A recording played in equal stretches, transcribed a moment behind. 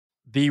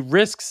the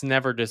risks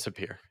never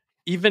disappear.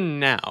 Even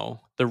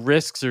now, the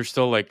risks are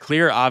still like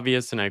clear,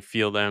 obvious, and I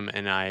feel them.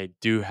 And I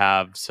do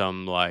have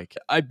some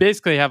I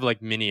basically have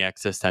like mini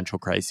existential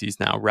crises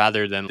now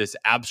rather than this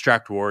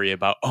abstract worry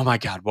about, oh my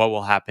God, what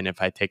will happen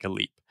if I take a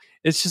leap?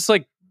 It's just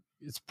like,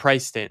 it's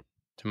priced in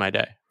to my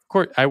day. Of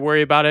course, I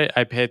worry about it.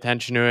 I pay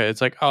attention to it.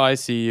 It's like, oh, I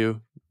see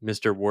you,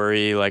 Mr.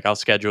 Worry. Like, I'll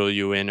schedule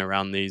you in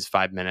around these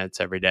 5 minutes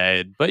every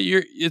day, but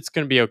it's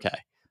going to be okay.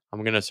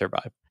 I'm going to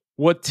survive.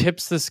 What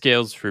tips the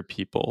scales for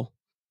people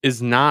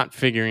is not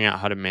figuring out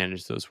how to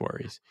manage those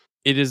worries.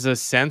 It is a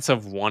sense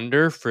of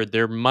wonder for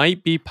there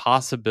might be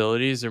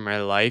possibilities in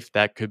my life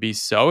that could be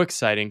so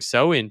exciting,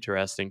 so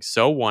interesting,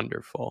 so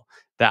wonderful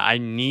that I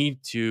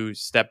need to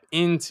step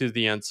into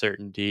the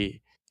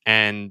uncertainty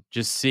and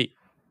just see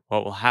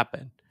what will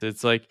happen.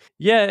 It's like,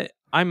 yeah,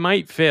 I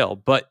might fail,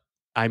 but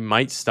I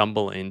might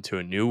stumble into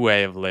a new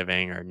way of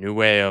living or a new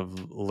way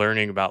of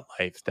learning about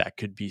life that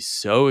could be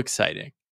so exciting.